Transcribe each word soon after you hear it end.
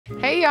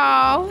Hey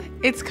y'all,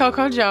 it's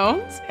Coco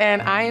Jones,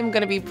 and I am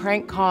gonna be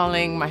prank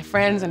calling my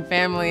friends and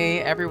family,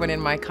 everyone in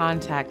my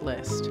contact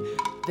list.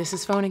 This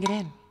is phoning it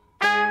in.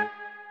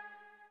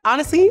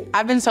 Honestly,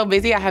 I've been so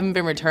busy, I haven't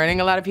been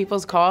returning a lot of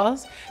people's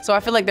calls, so I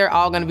feel like they're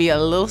all gonna be a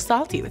little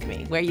salty with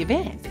me. Where you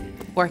been?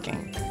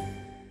 Working.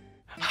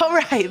 All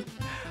right,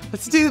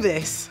 let's do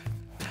this.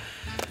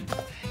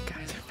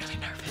 Guys, I'm really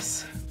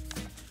nervous.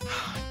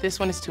 This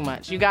one is too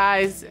much. You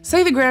guys,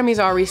 say the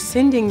Grammys are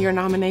rescinding your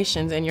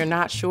nominations and you're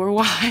not sure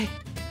why.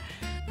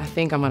 I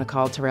think I'm gonna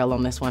call Terrell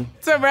on this one.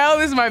 Terrell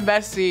is my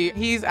bestie.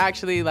 He's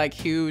actually like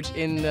huge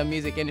in the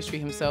music industry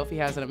himself. He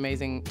has an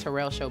amazing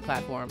Terrell Show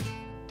platform.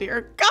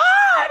 Dear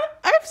God,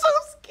 I'm so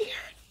scared.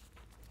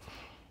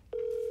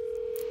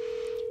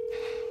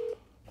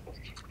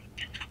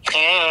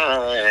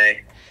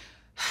 Hi.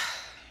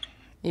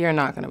 You're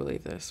not gonna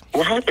believe this.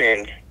 What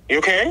happened? You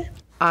okay?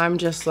 I'm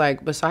just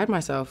like beside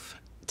myself.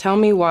 Tell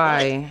me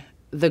why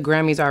the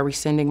Grammys are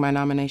rescinding my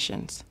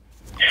nominations.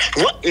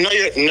 What?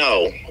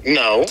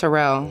 No.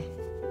 Terrell,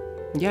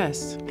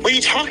 yes. What are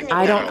you talking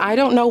about? I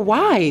don't know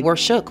why. We're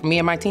shook. Me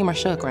and my team are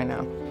shook right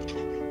now.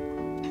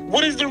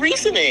 What is the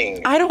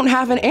reasoning? I don't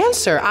have an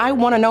answer. I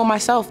want to know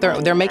myself.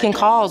 They're making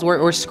calls.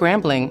 We're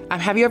scrambling.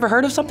 Have you ever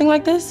heard of something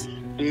like this?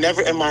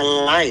 Never in my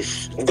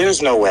life.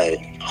 There's no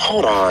way.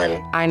 Hold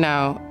on. I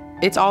know.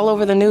 It's all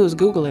over the news.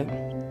 Google it.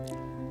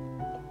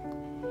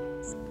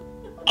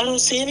 I don't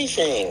see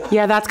anything.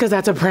 Yeah, that's because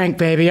that's a prank,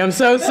 baby. I'm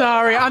so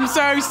sorry. I'm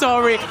so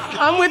sorry.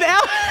 I'm with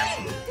Elle.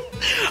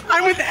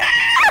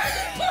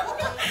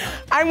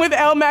 I'm with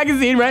Elle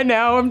magazine right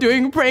now. I'm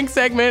doing a prank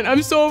segment.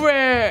 I'm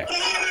sorry.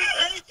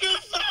 Thank you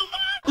so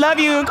much. Love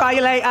you. Call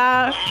you later.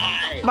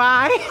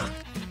 Bye.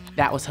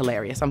 That was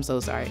hilarious. I'm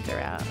so sorry,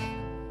 Terrell.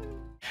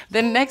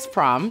 The next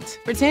prompt,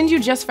 pretend you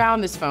just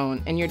found this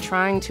phone and you're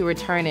trying to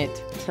return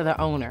it to the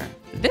owner.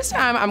 This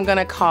time I'm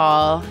gonna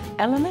call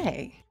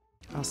Elle.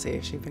 I'll see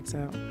if she picks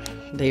up.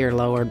 Dear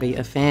Lord, be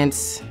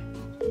offense.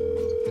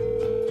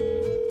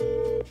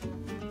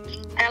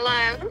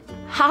 Hello?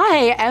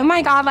 Hi, oh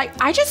my God, like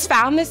I just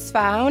found this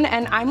phone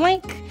and I'm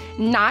like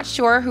not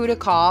sure who to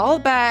call,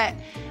 but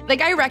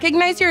like I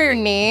recognize your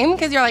name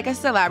because you're like a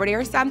celebrity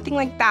or something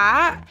like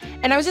that.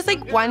 And I was just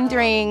like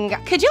wondering,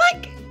 could you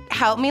like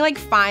help me like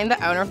find the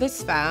owner of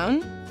this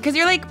phone? Because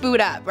you're like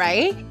booed up,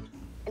 right?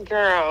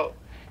 Girl,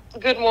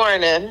 good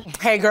morning.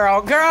 Hey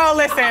girl,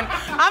 listen.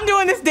 I'm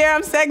doing this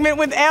damn segment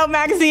with Elle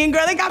magazine,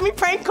 girl. They got me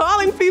prank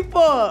calling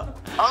people.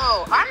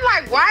 Oh, I'm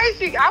like, why is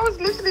she, I was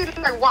literally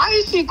like, why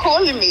is she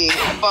calling me?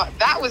 But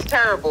that was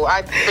terrible.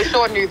 I for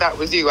sure knew that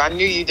was you. I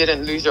knew you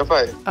didn't lose your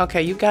phone.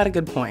 Okay, you got a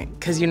good point,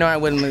 because you know I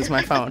wouldn't lose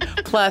my phone.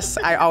 Plus,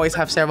 I always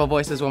have several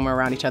voices when we're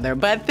around each other.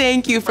 But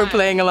thank you for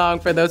playing along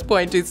for those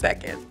 0.2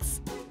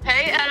 seconds.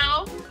 Hey,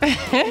 Elle.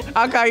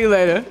 I'll call you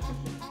later.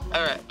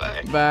 All right,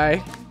 bye.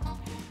 Bye.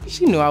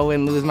 She knew I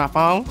wouldn't lose my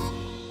phone.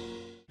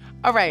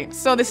 All right,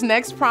 so this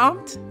next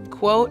prompt,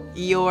 quote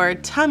your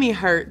tummy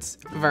hurts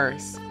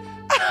verse.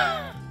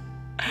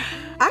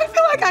 I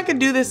feel like I could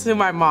do this to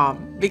my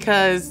mom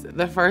because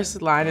the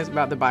first line is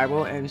about the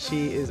Bible and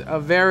she is a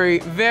very,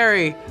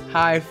 very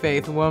high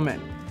faith woman.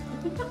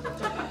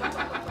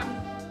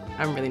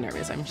 I'm really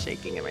nervous. I'm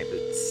shaking in my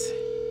boots.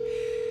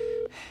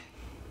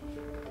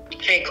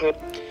 Hey, cool.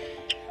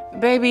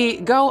 Baby,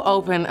 go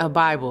open a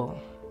Bible.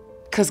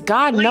 Cause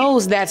God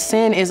knows that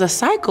sin is a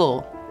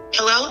cycle.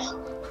 Hello?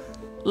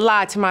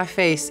 Lie to my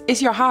face.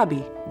 It's your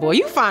hobby. Boy,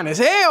 you fine as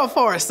hell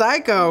for a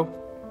psycho.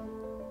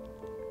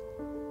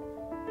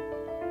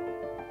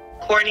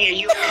 Courtney, are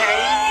you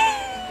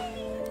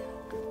okay?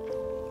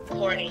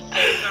 Courtney,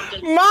 say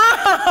something.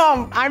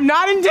 Mom, I'm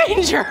not in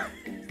danger.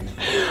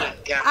 Oh my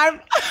God.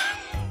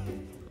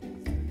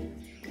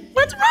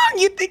 What's wrong?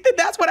 You think that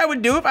that's what I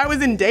would do if I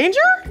was in danger?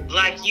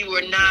 Like you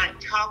were not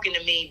talking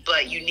to me,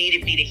 but you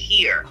needed me to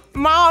hear.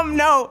 Mom,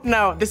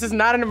 no, this is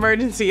not an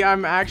emergency.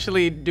 I'm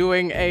actually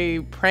doing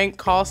a prank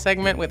call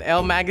segment with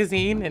Elle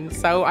magazine, and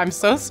so I'm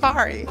so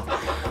sorry.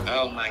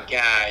 Oh my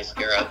gosh,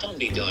 girl, don't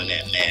be doing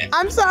that, man.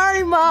 I'm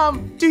sorry,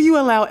 Mom. Do you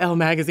allow Elle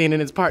magazine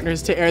and its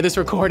partners to air this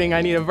recording?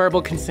 I need a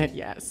verbal consent,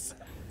 yes.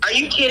 Are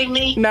you kidding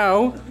me?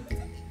 No.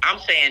 I'm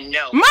saying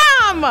no.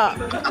 Mom!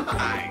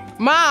 Bye.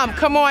 Mom,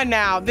 come on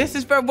now. This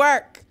is for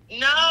work.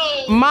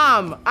 No.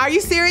 Mom, are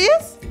you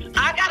serious?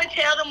 I gotta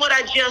tell them what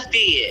I just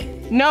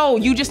did. No,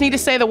 you just need to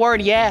say the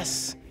word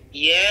yes.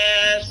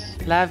 Yes.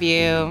 Love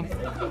you.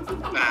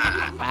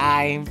 Bye.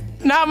 Bye.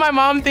 Not my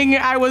mom thinking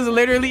I was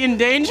literally in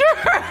danger.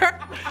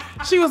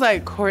 She was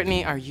like,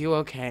 Courtney, are you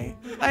okay?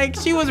 Like,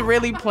 she was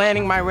really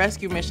planning my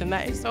rescue mission.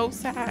 That is so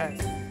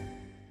sad.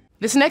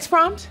 This next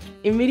prompt,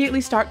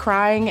 immediately start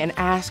crying and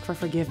ask for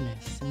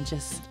forgiveness and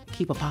just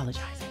keep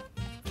apologizing.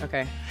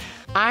 Okay.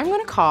 I'm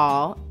gonna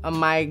call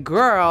my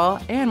girl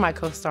and my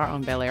co-star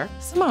on Bel-Air,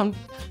 Simone.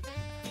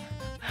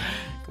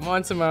 Come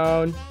on,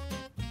 Simone.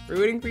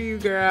 Rooting for you,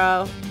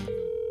 girl.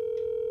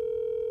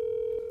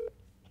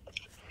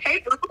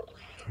 Hey, boo.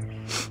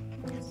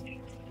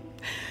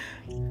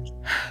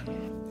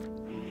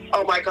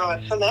 Oh my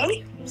God, hello?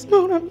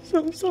 Simone, I'm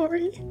so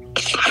sorry.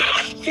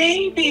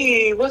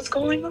 Baby, what's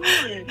going on?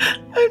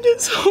 I'm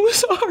just so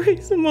sorry,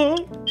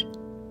 Simone.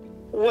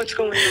 What's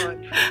going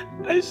on?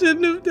 I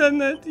shouldn't have done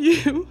that to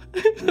you.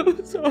 I'm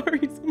so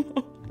sorry,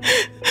 Simone.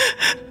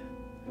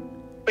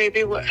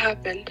 Baby, what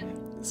happened?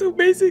 So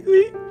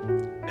basically,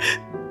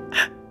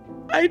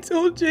 I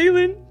told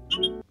Jaylen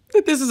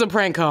that this is a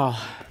prank call.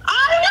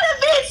 I'm gonna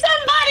beat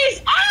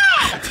somebody's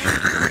ass!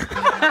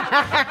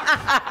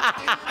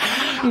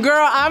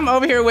 Girl, I'm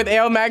over here with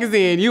Elle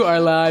magazine. You are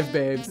live,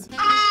 babes.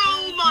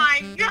 Oh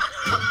my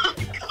God!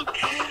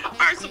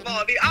 First of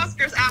all, the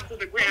Oscars after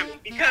the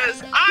Grammy,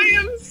 because I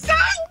am so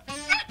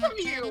sick of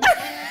you.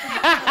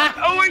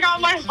 Oh my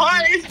God, my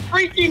heart is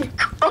freaking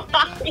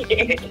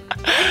crying.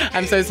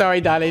 I'm so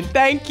sorry, darling.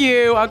 Thank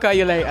you. I'll call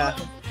you later.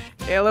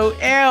 LOL.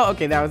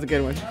 Okay, that was a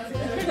good one.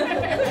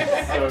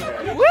 So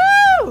good.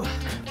 Woo!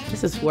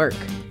 This is work.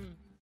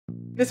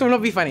 This one will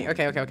be funny.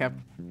 Okay.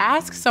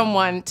 Ask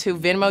someone to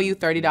Venmo you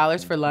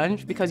 $30 for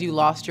lunch because you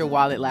lost your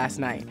wallet last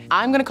night.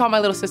 I'm gonna call my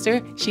little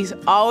sister. She's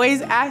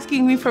always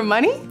asking me for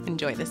money.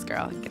 Enjoy this,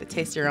 girl. Get a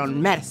taste of your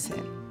own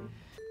medicine.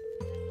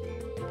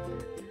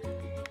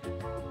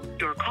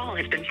 Your call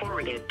has been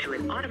forwarded to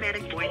an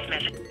automatic voice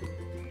message.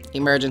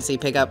 Emergency,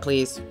 pick up,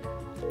 please.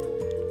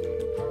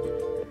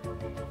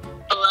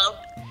 Hello?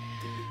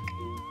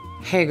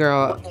 Hey,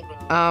 girl.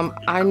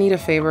 I need a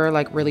favor,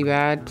 like really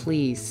bad,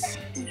 please.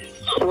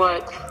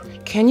 What?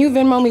 Can you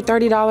Venmo me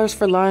 $30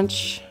 for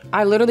lunch?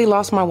 I literally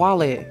lost my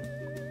wallet.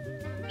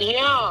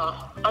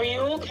 Yeah, are you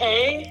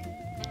okay?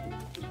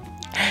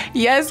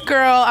 Yes,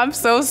 girl, I'm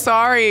so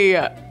sorry.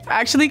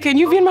 Actually, can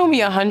you Venmo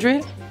me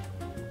 100?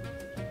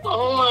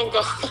 Oh my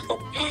God.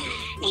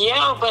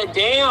 Yeah, but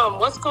damn,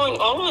 what's going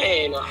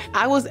on?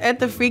 I was at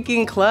the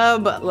freaking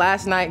club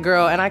last night,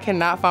 girl, and I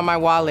cannot find my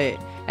wallet.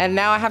 And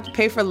now I have to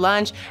pay for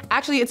lunch.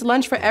 Actually, it's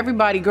lunch for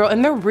everybody, girl,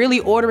 and they're really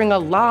ordering a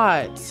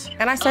lot.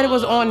 And I said it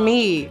was on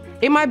me.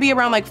 It might be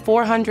around like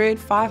 400,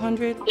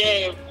 500.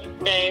 Babe.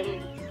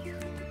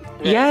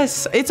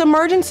 Yes, it's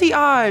emergency,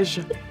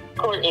 Aj.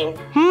 Courtney,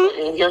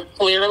 you're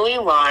clearly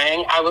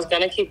lying. I was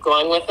gonna keep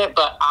going with it,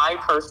 but I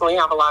personally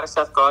have a lot of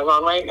stuff going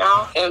on right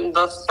now. And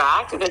the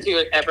fact that you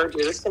would ever do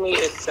this to me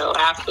is so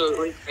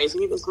absolutely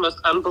crazy. This is the most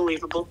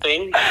unbelievable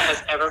thing that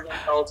has ever been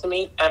told to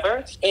me, ever.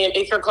 And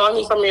if you're calling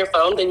me from your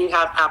phone, then you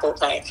have Apple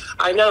Pay.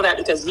 I know that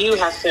because you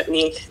have sent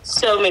me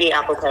so many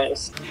Apple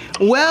Pays.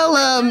 Well,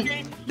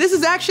 this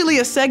is actually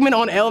a segment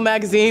on Elle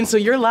magazine, so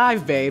you're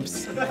live,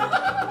 babes.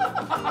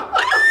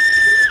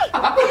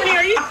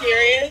 Are you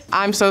serious?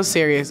 I'm so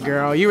serious,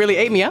 girl. You really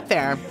ate me up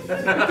there.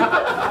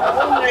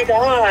 Oh my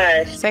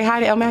gosh. Say hi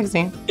to Elle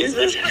magazine. Is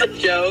this a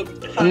joke?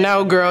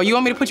 No, girl. You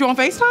want me to put you on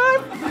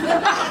FaceTime?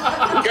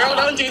 Girl,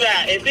 don't do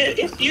that.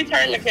 If you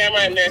turn the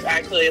camera and there's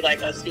actually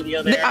like a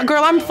studio there.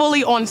 Girl, I'm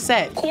fully on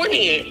set.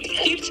 Courtney,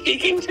 keep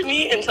speaking to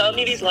me and telling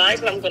me these lies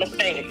and I'm gonna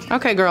faint.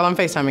 Okay, girl, I'm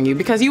FaceTiming you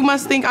because you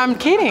must think I'm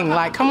kidding.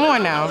 Like, come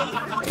on now.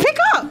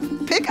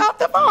 Pick up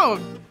the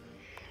phone.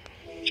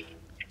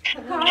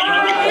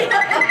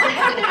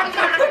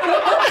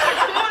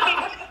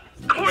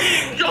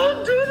 Courtney,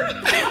 don't do that.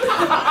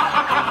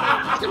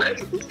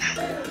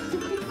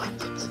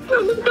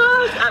 Oh my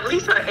gosh, at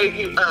least I ate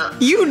you up.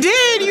 You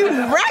did, you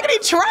raggedy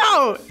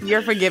trout.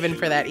 You're forgiven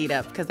for that eat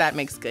up because that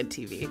makes good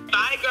TV.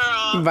 Bye,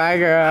 girl. Bye,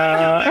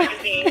 girl.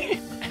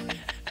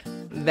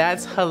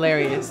 That's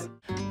hilarious.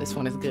 This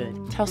one is good.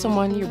 Tell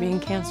someone you're being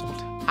canceled.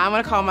 I'm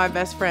gonna call my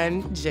best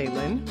friend,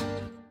 Jaylen.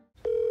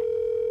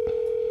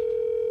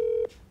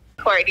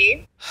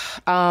 Courtney.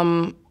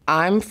 I'm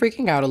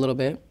freaking out a little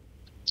bit.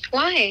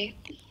 Why?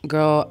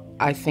 Girl,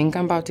 I think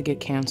I'm about to get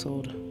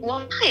canceled.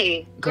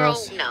 Why?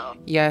 Girls, Girl, no.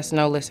 Yes,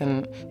 no,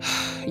 listen.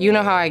 You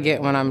know how I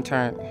get when I'm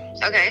turned.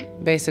 Okay.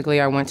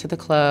 Basically, I went to the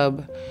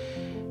club.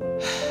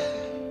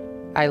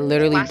 I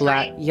literally Last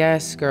night?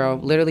 Yes, girl,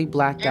 literally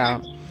blacked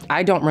out.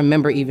 I don't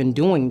remember even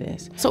doing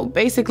this. So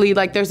basically,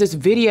 like, there's this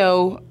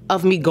video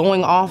of me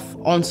going off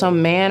on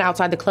some man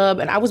outside the club,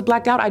 and I was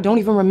blacked out. I don't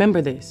even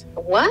remember this.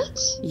 What?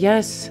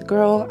 Yes,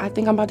 girl, I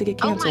think I'm about to get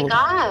canceled. Oh my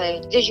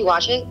God. Did you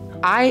watch it?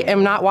 I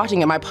am not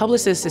watching it. My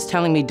publicist is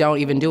telling me don't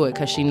even do it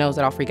because she knows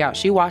that I'll freak out.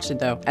 She watched it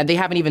though, and they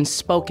haven't even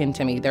spoken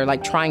to me. They're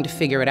like trying to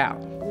figure it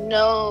out.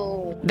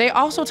 No. They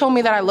also told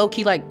me that I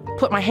low-key like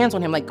put my hands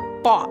on him, like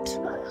fought.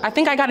 I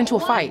think I got into a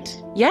fight.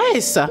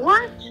 Yes.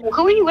 What?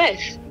 Who are you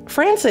with?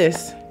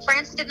 Francis.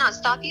 France did not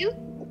stop you?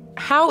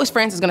 How is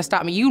Francis gonna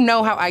stop me? You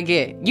know how I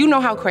get. You know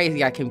how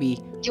crazy I can be.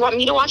 Do you want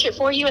me to watch it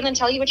for you and then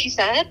tell you what she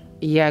said?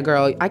 Yeah,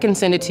 girl, I can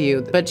send it to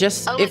you. But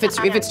just Oh if my it's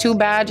God. too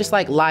bad, just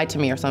like lie to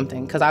me or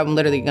something, because I'm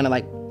literally gonna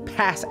like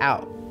pass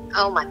out.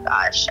 Oh my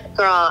gosh.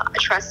 Girl,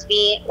 trust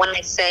me when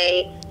I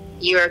say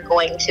you're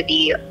going to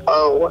be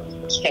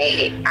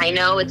okay. I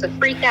know it's a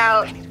freak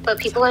out, but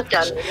people have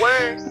done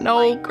worse. No,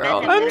 Like, girl,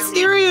 men have I'm been-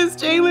 serious,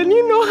 Jaylen.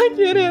 You know I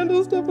can't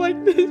handle stuff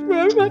like this, bro.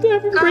 I'm about to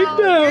have a Girl,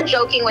 breakdown. you're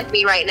joking with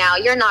me right now.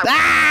 You're not.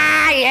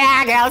 Ah,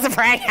 yeah, girl, it's a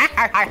prank.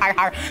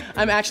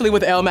 I'm actually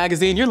with Elle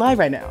magazine. You're live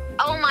right now.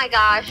 Oh my my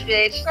gosh,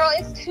 bitch. Girl,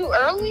 it's too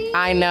early.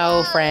 I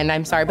know, friend,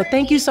 I'm sorry, but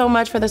thank you so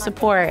much for the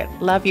support.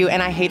 Love you,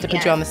 and I hate to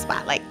put you on the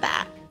spot like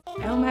that.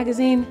 Elle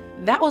Magazine,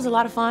 that was a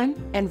lot of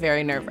fun and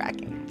very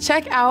nerve-wracking.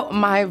 Check out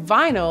my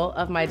vinyl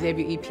of my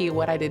debut EP,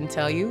 What I Didn't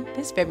Tell You,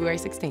 this February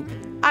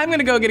 16th. I'm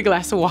gonna go get a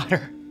glass of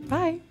water.